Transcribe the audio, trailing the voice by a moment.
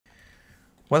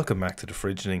Welcome back to the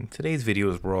Frigining. Today's video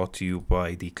is brought to you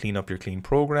by the Clean Up Your Clean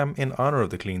program in honor of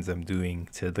the cleans I'm doing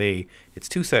today. It's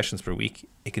 2 sessions per week.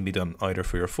 It can be done either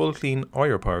for your full clean or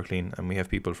your power clean, and we have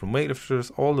people from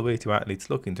weightlifters all the way to athletes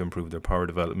looking to improve their power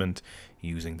development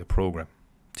using the program.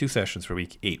 2 sessions per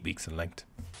week, 8 weeks in length.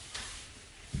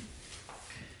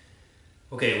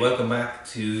 Okay, welcome back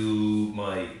to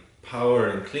my power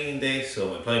and clean day.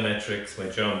 So my plyometrics, my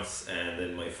jumps, and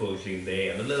then my full clean day,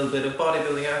 and a little bit of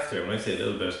bodybuilding after. When I say a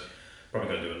little bit, probably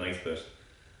going to do a nice bit.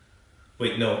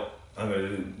 Wait, no, I'm going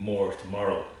to do more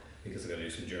tomorrow because I'm going to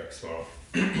do some jerks tomorrow.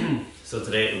 So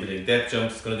today we'll be doing depth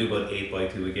jumps. It's going to do about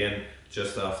 8x2 again,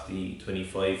 just off the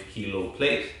 25 kilo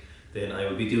plate. Then I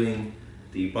will be doing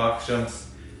the box jumps,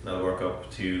 and I'll work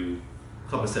up to a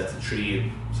couple of sets of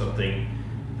 3, something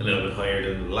a little bit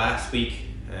higher than last week.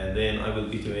 And then I will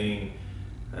be doing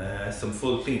some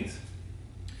full cleans.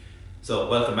 So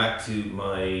welcome back to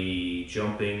my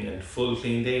jumping and full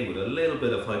clean day with a little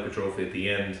bit of hypertrophy at the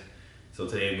end. So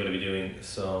today I'm going to be doing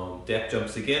some depth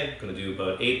jumps again. I'm going to do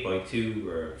about 8x2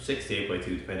 or 6 to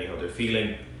 8x2 depending how they're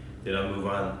feeling. Then I'll move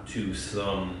on to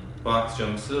some box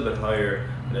jumps a little bit higher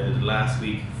than I did last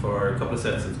week for a couple of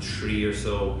sets of 3 or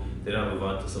so. Then I'll move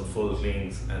on to some full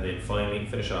cleans and then finally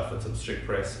finish off with some strict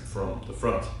press from the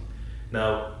front.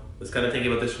 Now, I was kind of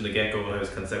thinking about this from the get-go when I was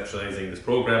conceptualizing this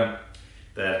program,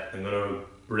 that I'm going to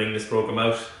bring this program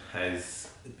out as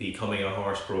becoming a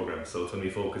horse program. So it's going to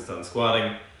be focused on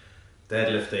squatting,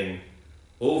 deadlifting,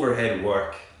 overhead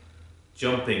work,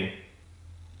 jumping,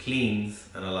 cleans,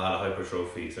 and a lot of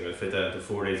hypertrophy. So I'm going to fit that into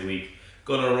 4 days a week.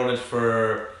 Going to run it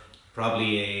for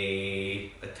probably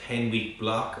a 10-week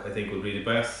block, I think would be the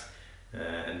best.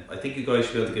 And I think you guys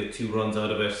should be able to get 2 runs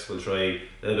out of it. We'll try a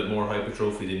little bit more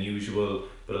hypertrophy than usual,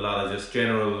 but a lot of just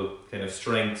general kind of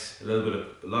strength, a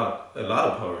lot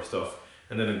of power stuff,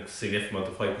 and then a significant amount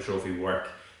of hypertrophy work.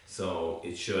 So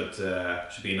it should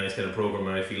be a nice kind of program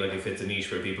where I feel like it fits a niche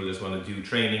where people just want to do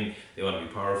training, they want to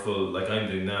be powerful like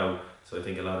I'm doing now. So I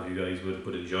think a lot of you guys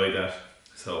would enjoy that.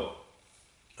 So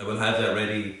I will have that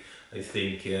ready. I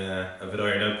think I've it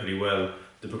ironed out pretty well.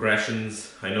 The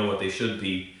progressions, I know what they should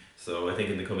be. So I think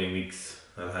in the coming weeks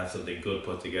I'll have something good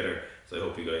put together. So I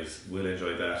hope you guys will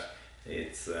enjoy that.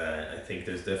 It's I think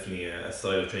there's definitely a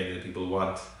style of training that people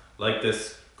want like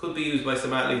this. Could be used by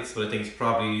some athletes, but I think it's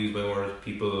probably used by more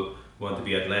people who want to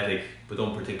be athletic but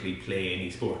don't particularly play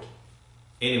any sport.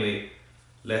 Anyway,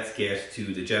 let's get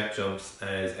to the depth jumps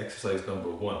as exercise number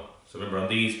 1. So remember, on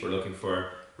these we're looking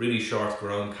for really short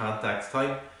ground contact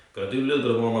time. Gonna do a little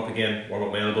bit of warm up again, warm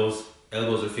up my elbows.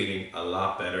 Elbows are feeling a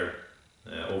lot better.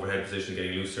 Overhead position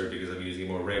getting looser because I'm using it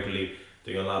more regularly,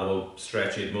 doing a lot of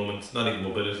stretching at the moment, not even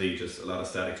mobility, just a lot of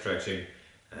static stretching.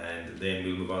 And then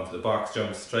we'll move on to the box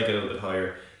jumps, try to get a little bit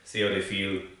higher, see how they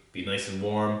feel, be nice and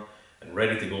warm and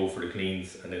ready to go for the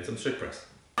cleans, and then some strict press.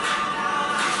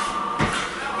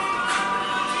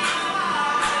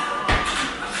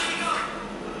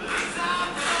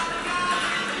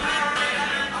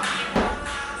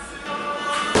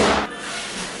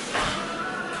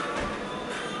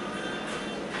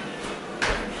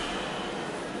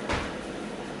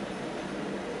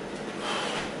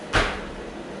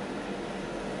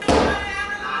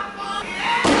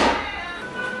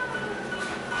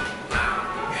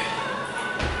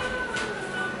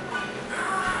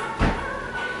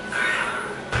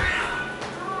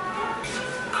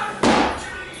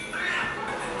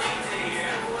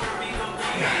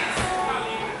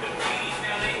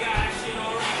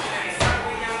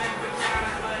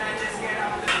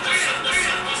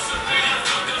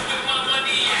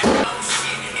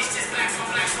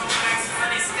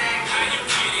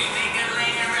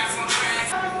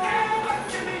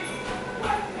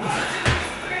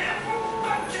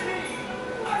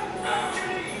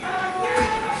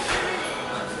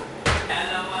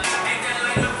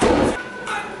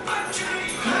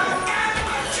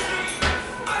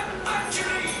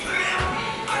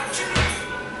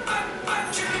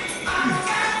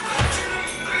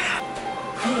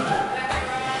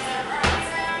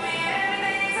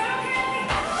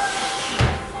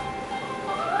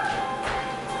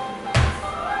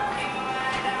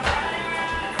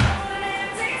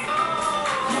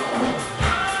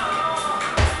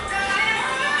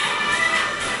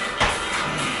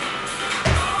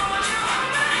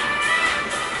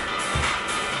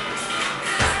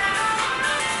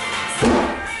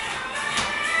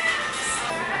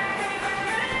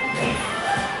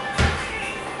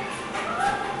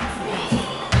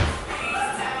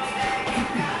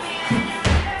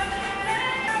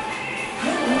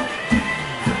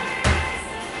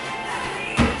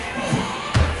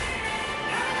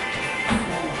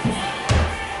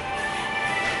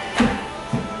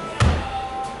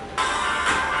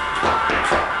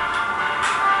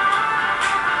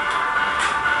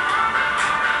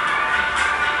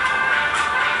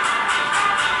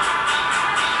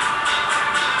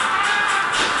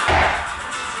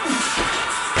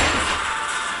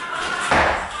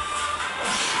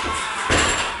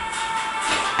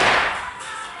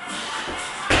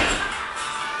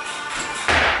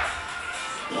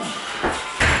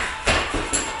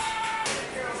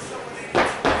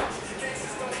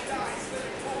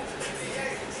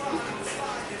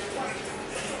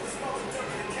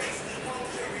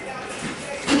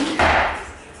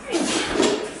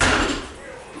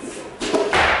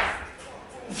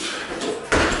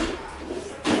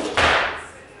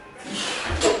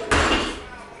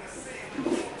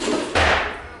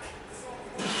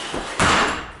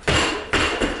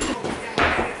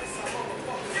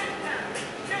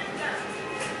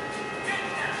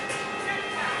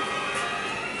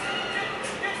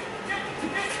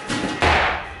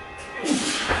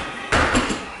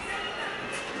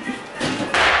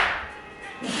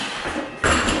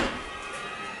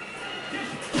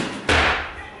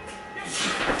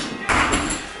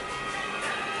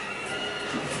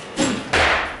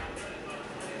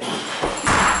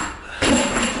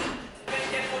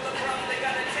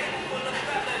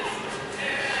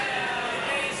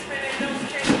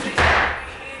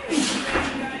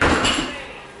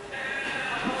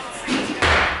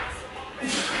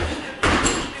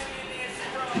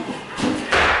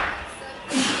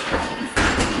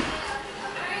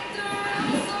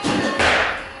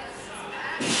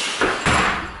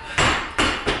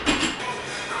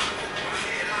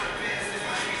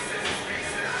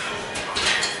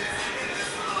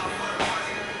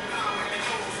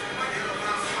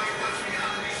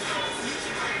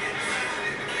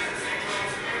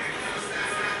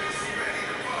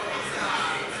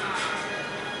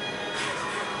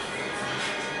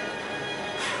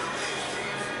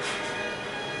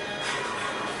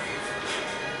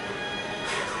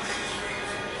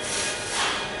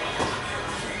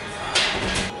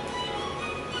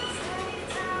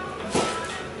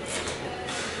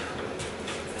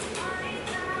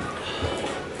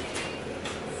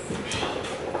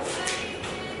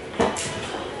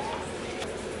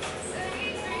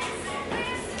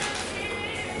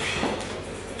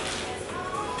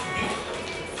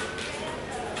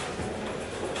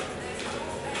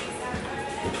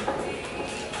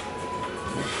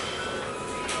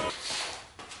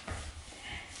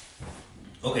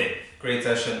 great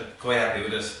session, quite happy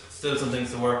with it. Still some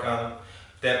things to work on.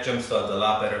 Depth jumps felt a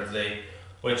lot better today,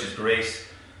 which is great.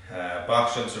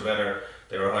 Box jumps were better,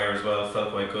 they were higher as well,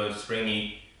 felt quite good,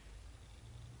 springy,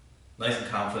 nice and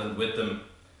confident with them.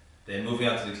 Then moving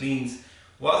on to the cleans,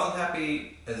 wasn't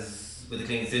happy as with the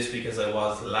cleans this week as I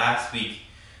was last week.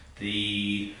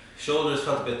 The shoulders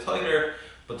felt a bit tighter,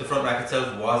 but the front rack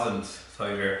itself wasn't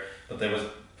tighter, but there was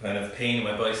kind of pain in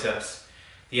my biceps.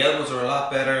 The elbows are a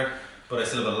lot better, but I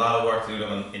still have a lot of work to do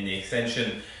in the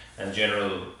extension and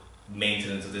general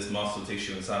maintenance of this muscle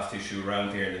tissue and soft tissue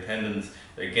around here in the tendons.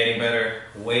 They're getting better,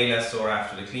 way less sore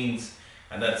after the cleans,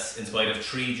 and that's in spite of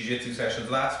 3 jiu-jitsu sessions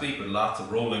last week with lots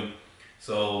of rolling.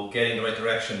 So getting the right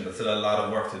direction, but still a lot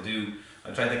of work to do.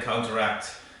 I'm trying to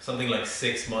counteract something like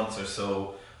 6 months or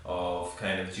so of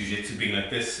kind of jiu-jitsu being like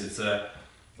this. It's a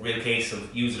real case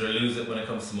of use it or lose it when it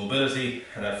comes to mobility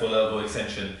and that full elbow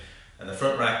extension, and the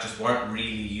front rack just weren't really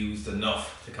used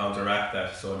enough to counteract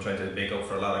that. So I'm trying to make up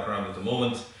for a lot of ground at the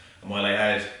moment, and while I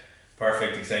had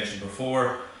perfect extension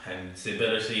before and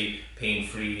stability,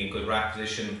 pain-free and good rack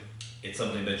position, it's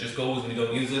something that just goes when you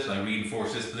don't use it. I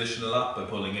reinforce this position a lot by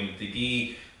pulling in the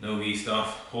gi, no gi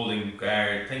stuff, holding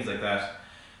guard, things like that.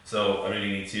 So I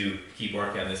really need to keep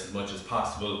working on this as much as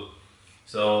possible.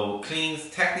 So cleans,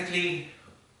 technically,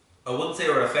 I wouldn't say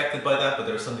were affected by that, but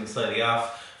there was something slightly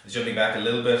off. I was jumping back a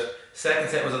little bit. Second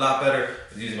set was a lot better.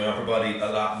 I was using my upper body a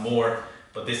lot more.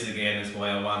 But this again is why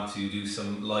I want to do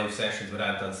some live sessions with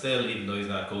Anton still, even though he's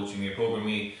not coaching me or programming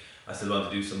me. I still want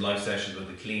to do some live sessions with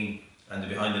the clean and the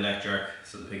behind the neck jerk,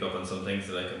 so to pick up on some things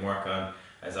that I can work on,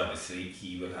 as obviously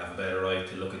he will have a better eye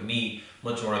to look at me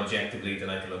much more objectively than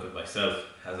I can look at myself.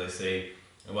 As I say,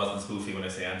 it wasn't spoofy when I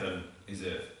say Anton is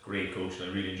a great coach and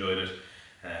I really enjoyed it,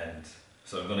 and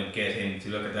so I'm going to get him to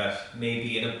look at that.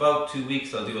 Maybe in about 2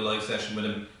 weeks I'll do a live session with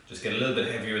him, just get a little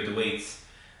bit heavier with the weights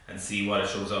and see what it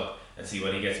shows up and see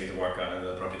what he gets me to work on, and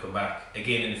I'll probably come back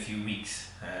again in a few weeks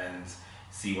and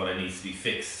see what needs to be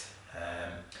fixed.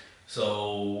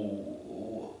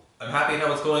 So I'm happy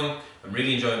how it's going. I'm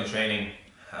really enjoying the training.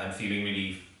 I'm feeling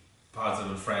really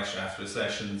positive and fresh after the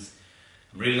sessions.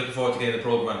 I'm really looking forward to getting the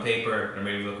program on paper, and I'm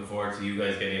really looking forward to you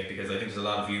guys getting it, because I think there's a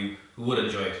lot of you who would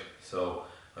enjoy it. So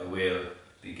I will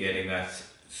be getting that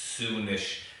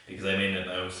soonish because I'm in it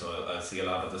now, so I'll see a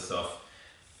lot of the stuff.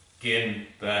 Again,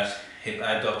 that hip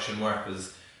adduction work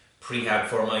was prehab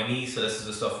for my knees, so this is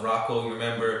the stuff Rocco, you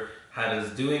remember, had us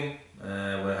doing, what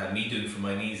I had me doing for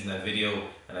my knees in that video,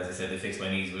 and as I said, they fixed my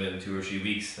knees within 2 or 3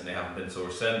 weeks and they haven't been sore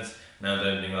since. Now that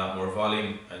I'm doing a lot more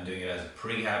volume, I'm doing it as a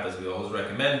prehab as we always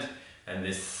recommend, and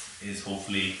this is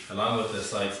hopefully, along with the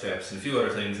side steps and a few other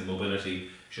things in mobility,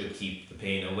 should keep the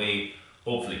pain away,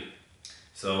 hopefully.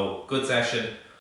 So, good session.